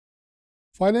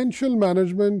Financial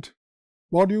Management,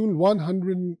 Module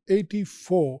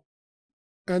 184,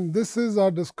 and this is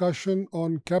our discussion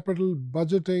on capital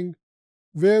budgeting,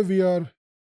 where we are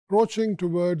approaching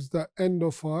towards the end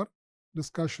of our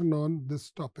discussion on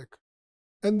this topic.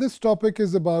 And this topic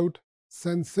is about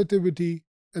sensitivity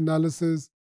analysis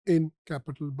in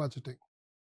capital budgeting.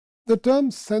 The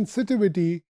term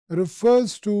sensitivity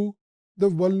refers to the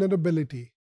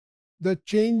vulnerability, the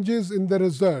changes in the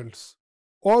results,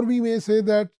 or we may say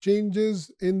that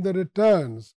changes in the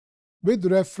returns with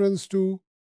reference to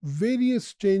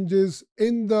various changes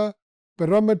in the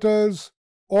parameters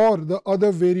or the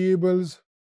other variables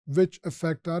which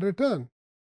affect our return.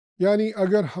 यानी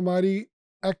अगर हमारी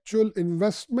actual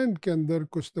investment के अंदर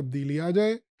कुछ तब्दीली आ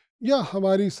जाए, या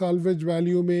हमारी साल्वेज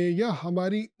वैल्यू में, या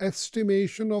हमारी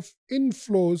एस्टिमेशन ऑफ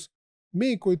इनफ्लोज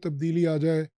में कोई तब्दीली आ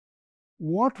जाए,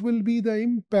 what will be the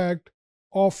impact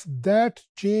of that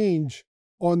change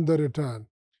on the return?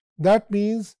 That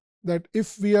means that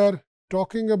if we are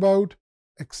talking about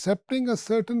accepting a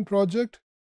certain project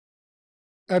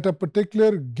at a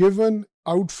particular given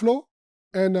outflow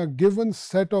and a given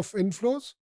set of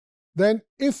inflows, then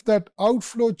if that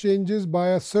outflow changes by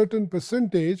a certain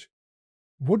percentage,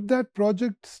 would that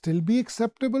project still be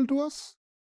acceptable to us?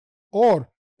 Or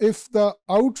if the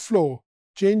outflow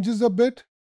changes a bit,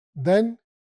 then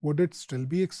would it still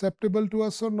be acceptable to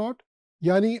us or not?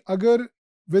 यानी अगर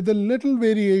with a little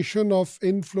variation of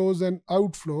inflows and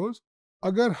outflows,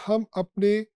 अगर हम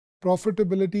अपने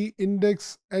profitability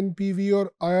index, NPV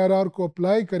और IRR को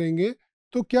apply करेंगे,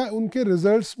 तो क्या उनके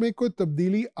रिजल्ट्स में कोई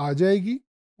तब्दीली आ जाएगी?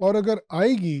 और अगर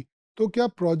आएगी तो क्या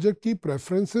प्रोजेक्ट की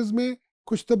प्रेफरेंसेस में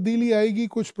कुछ तब्दीली आएगी,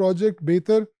 कुछ प्रोजेक्ट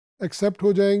बेहतर एक्सेप्ट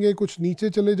हो जाएंगे, कुछ नीचे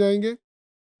चले जाएंगे?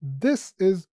 This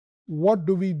is what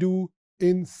do we do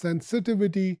in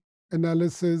sensitivity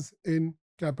analysis in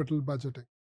capital budgeting.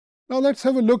 Now let's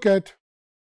have a look at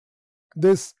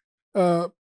this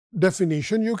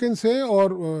definition, you can say,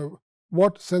 or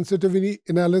what sensitivity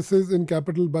analysis in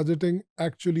capital budgeting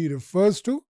actually refers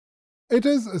to. It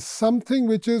is something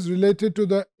which is related to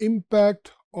the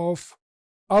impact of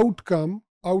outcome.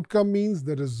 Outcome means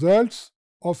the results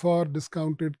of our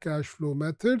discounted cash flow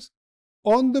methods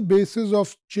on the basis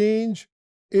of change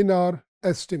in our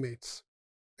estimates.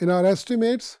 In our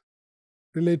estimates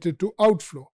related to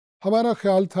outflow, हमारा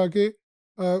ख्याल था कि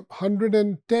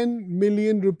 110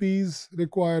 million rupees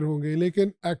require होंगे,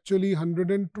 लेकिन actually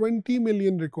 120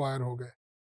 million require हो गए.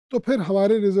 तो फिर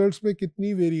हमारे रिजल्ट्स में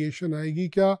कितनी वेरिएशन आएगी?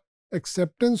 क्या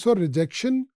एक्सेप्टेंस और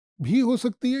रिजेक्शन भी हो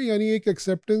सकती है, यानी एक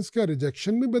एक्सेप्टेंस क्या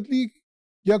रिजेक्शन में बदलेगी,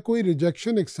 या कोई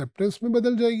रिजेक्शन एक्सेप्टेंस में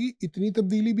बदल जाएगी? इतनी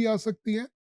तब्दीली भी आ सकती है.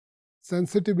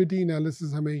 सेंसिटिविटी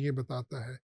एनालिसिस हमें ये बताता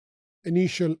है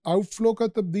इनिशियल आउटफ्लो का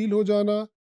तब्दील हो जाना,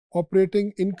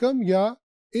 ऑपरेटिंग इनकम या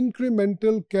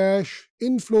इंक्रीमेंटल कैश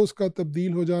इनफ्लोज का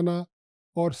तब्दील हो जाना,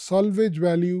 और साल्वेज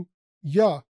वैल्यू या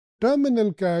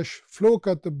टर्मिनल कैश फ्लो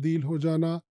का तब्दील हो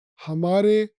जाना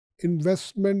हमारे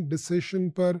इन्वेस्टमेंट डिसीजन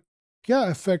पर क्या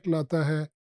इफेक्ट लाता है.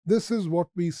 This is what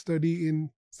we study in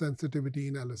sensitivity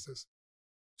analysis.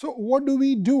 So what do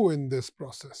we do in this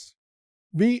process?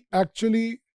 We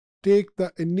actually take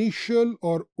the initial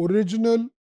or original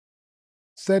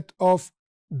set of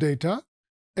data,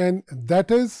 and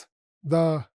that is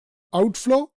the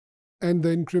outflow and the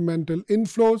incremental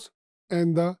inflows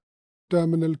and the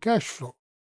terminal cash flow.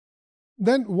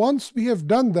 Then once we have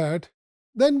done that,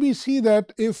 then we see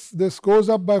that if this goes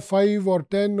up by 5 or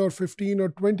 10 or 15 or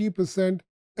 20%,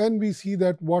 and we see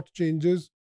that what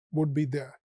changes would be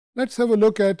there. Let's have a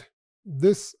look at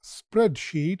this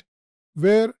spreadsheet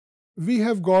where we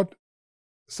have got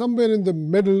somewhere in the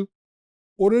middle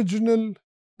original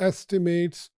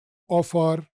estimates of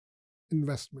our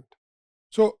investment.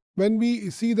 So when we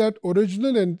see that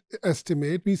original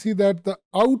estimate, we see that the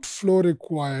outflow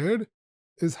required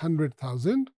is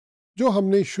 100,000, जो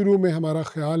हमने शुरू में हमारा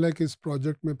ख्याल है कि इस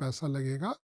project में पैसा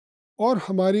लगेगा, और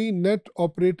हमारी नेट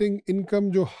ऑपरेटिंग इनकम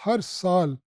जो हर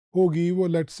साल होगी वो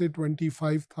लेट्स से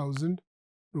 25,000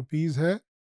 रुपीज़ है,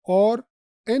 और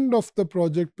एंड ऑफ द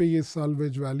प्रोजेक्ट पे ये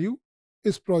साल्वेज वैल्यू,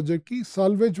 इस प्रोजेक्ट की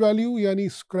साल्वेज वैल्यू यानी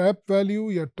स्क्रैप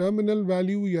वैल्यू या टर्मिनल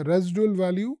वैल्यू या रेजिडुअल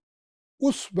वैल्यू,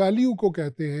 उस वैल्यू को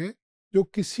कहते हैं जो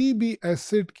किसी भी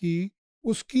एसेट की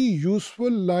उसकी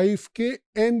यूजफुल लाइफ के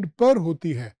एंड पर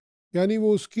होती है, यानी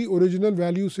वो उसकी ओरिजिनल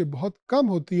वैल्यू से बहुत कम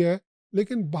होती है,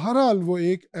 लेकिन बहरहाल वो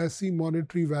एक ऐसी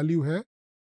मॉनेटरी वैल्यू है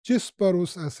जिस पर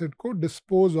उस एसेट को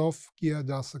डिस्पोज ऑफ किया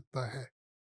जा सकता है.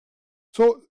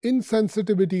 So in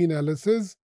sensitivity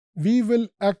analysis, we will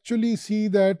actually see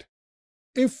that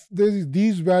if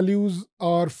these values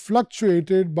are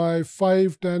fluctuated by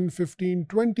 5, 10, 15,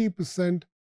 20%,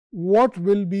 what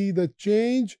will be the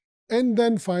change and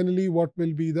then finally what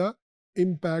will be the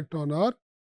impact on our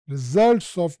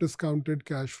results of discounted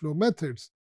cash flow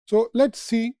methods. So let's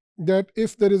see that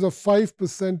if there is a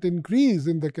 5% increase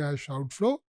in the cash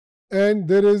outflow and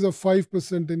there is a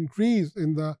 5% increase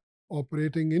in the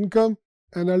operating income,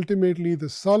 and ultimately the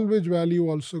salvage value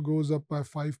also goes up by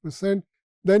 5%,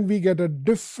 then we get a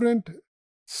different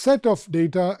set of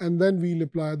data and then we'll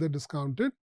apply the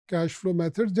discounted cash flow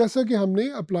methods, जैसा कि हमने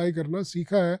apply करना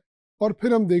सीखा है, और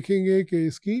फिर हम देखेंगे कि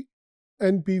इसकी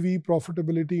NPV,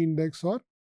 प्रॉफिटेबिलिटी इंडेक्स और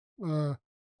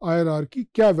IRR की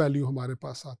क्या वैल्यू हमारे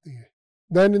पास आती है.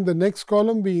 Then in the next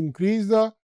column we increase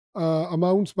the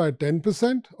amounts by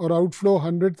 10% और outflow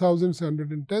 100,000 से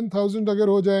 110,000 अगर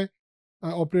हो जाए,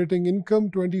 ऑपरेटिंग इनकम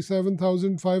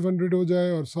 27,500 हो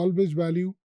जाए और सॉल्वेज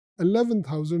वैल्यू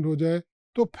 11,000 हो जाए,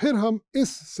 तो फिर हम इस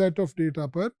सेट ऑफ डेटा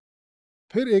पर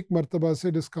फिर एक मर्तबा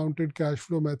से डिस्काउंटेड कैश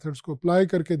फ्लो मेथड्स को अप्लाई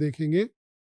करके देखेंगे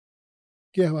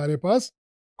कि हमारे पास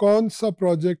कौन सा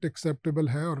प्रोजेक्ट एक्सेप्टेबल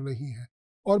है और नहीं है.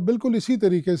 और बिल्कुल इसी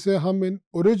तरीके से हम इन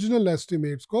ओरिजिनल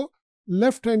एस्टिमेट्स को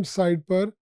लेफ्ट हैंड साइड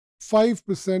पर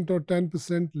 5% और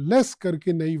 10% लेस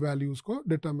करके नई वैल्यूज को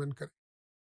डिटरमिन करें.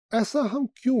 ऐसा हम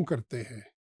क्यों करते हैं?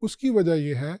 उसकी वजह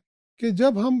यह है कि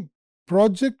जब हम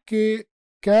प्रोजेक्ट के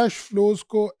कैश फ्लोज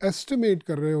को एस्टिमेट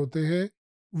कर रहे होते हैं,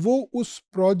 वो उस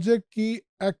प्रोजेक्ट की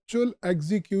एक्चुअल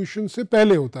एग्जीक्यूशन से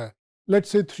पहले होता है. Let's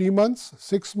say 3 months,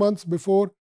 6 months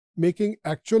before making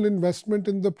actual investment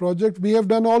in the project, we have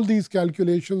done all these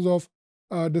calculations of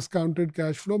discounted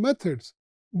cash flow methods.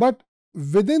 But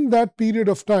within that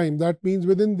period of time, that means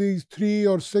within these 3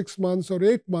 or 6 months or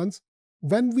 8 months,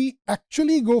 when we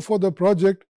actually go for the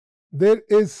project, there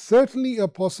is certainly a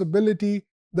possibility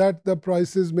that the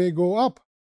prices may go up,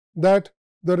 that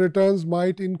the returns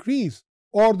might increase,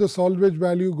 or the salvage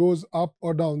value goes up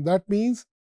or down. That means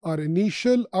our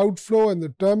initial outflow and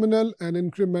the terminal and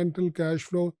incremental cash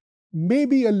flow may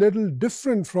be a little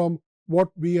different from what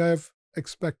we have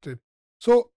expected.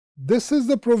 So this is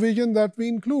the provision that we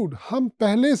include. हम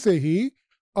पहले से ही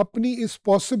अपनी इस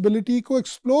possibility को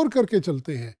explore करके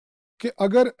चलते हैं कि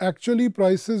अगर actually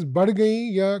prices बढ़ गई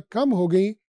या कम हो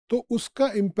गई तो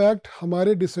उसका impact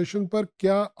हमारे decision पर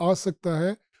क्या आ सकता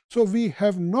है. So we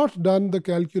have not done the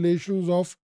calculations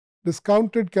of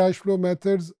discounted cash flow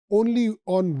methods only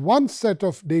on one set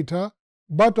of data,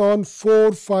 but on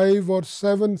 4, 5 or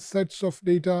 7 sets of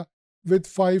data with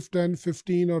 5, 10,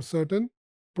 15 or certain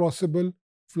possible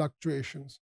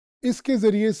fluctuations. इसके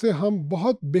ज़रिए से हम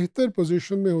बहुत बेहतर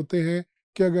पोजीशन में होते हैं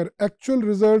कि अगर एक्चुअल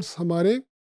रिजल्ट्स हमारे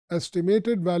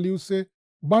एस्टिमेटेड वैल्यू से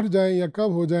बढ़ जाएं या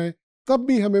कम हो जाएं, तब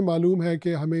भी हमें मालूम है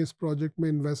कि हमें इस प्रोजेक्ट में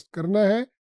इन्वेस्ट करना है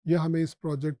या हमें इस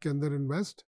प्रोजेक्ट के अंदर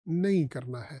इन्वेस्ट नहीं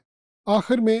करना है.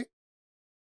 आखिर में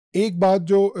एक बात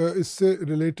जो इससे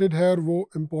रिलेटेड है और वो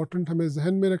इम्पोर्टेंट हमें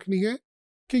जहन में रखनी है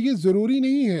कि ये ज़रूरी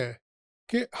नहीं है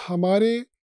कि हमारे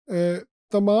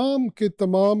तमाम के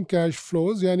तमाम कैश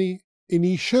फ्लोज, यानी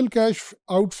initial cash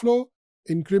outflow,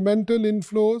 incremental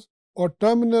inflows और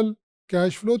टर्मिनल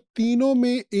कैश फ्लो, तीनों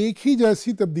में एक ही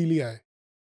जैसी तब्दीली आए.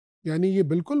 यानी ये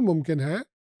बिल्कुल मुमकिन है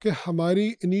कि हमारी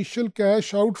इनिशियल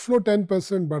कैश आउटफ्लो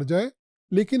 10% बढ़ जाए,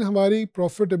 लेकिन हमारी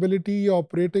प्रॉफिटेबिलिटी या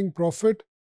ऑपरेटिंग प्रॉफिट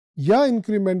या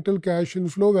इंक्रीमेंटल कैश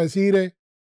इनफ्लो वैसे ही रहे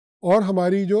और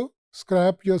हमारी जो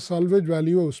स्क्रैप या सॉल्वेज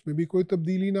वैल्यू है उसमें भी कोई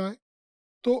तब्दीली ना आए.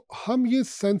 तो हम ये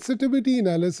सेंसिटिविटी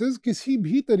एनालिसिस किसी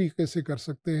भी तरीके से कर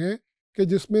सकते हैं कि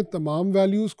जिसमें तमाम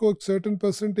वैल्यूज़ को एक सर्टेन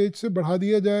परसेंटेज से बढ़ा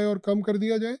दिया जाए और कम कर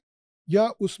दिया जाए, या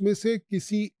उसमें से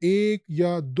किसी एक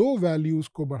या दो वैल्यूज़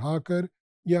को बढ़ाकर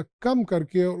या कम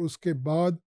करके और उसके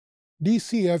बाद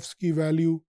DCFs की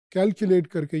वैल्यू कैलकुलेट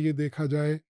करके ये देखा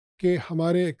जाए कि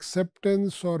हमारे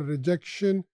एक्सेप्टेंस और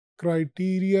रिजेक्शन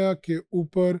क्राइटेरिया के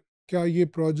ऊपर क्या ये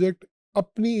प्रोजेक्ट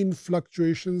अपनी इन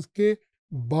फ्लक्चुएशंस के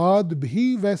बाद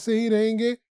भी वैसे ही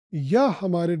रहेंगे या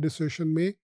हमारे डिसीजन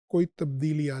में कोई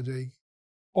तब्दीली आ जाएगी.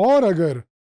 और अगर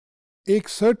एक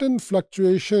सर्टेन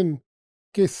फ्लक्चुएशन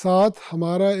के साथ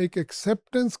हमारा एक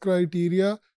एक्सेप्टेंस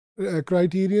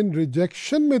क्राइटेरियन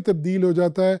रिजेक्शन में तब्दील हो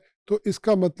जाता है, तो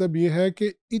इसका मतलब ये है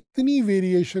कि इतनी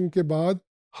वेरिएशन के बाद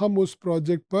हम उस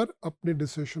प्रोजेक्ट पर अपने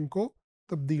डिसीजन को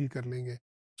तब्दील कर लेंगे.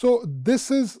 So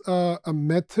this is a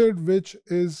method which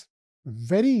is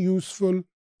very useful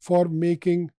for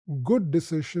making good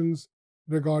decisions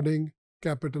regarding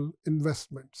capital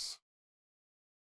investments.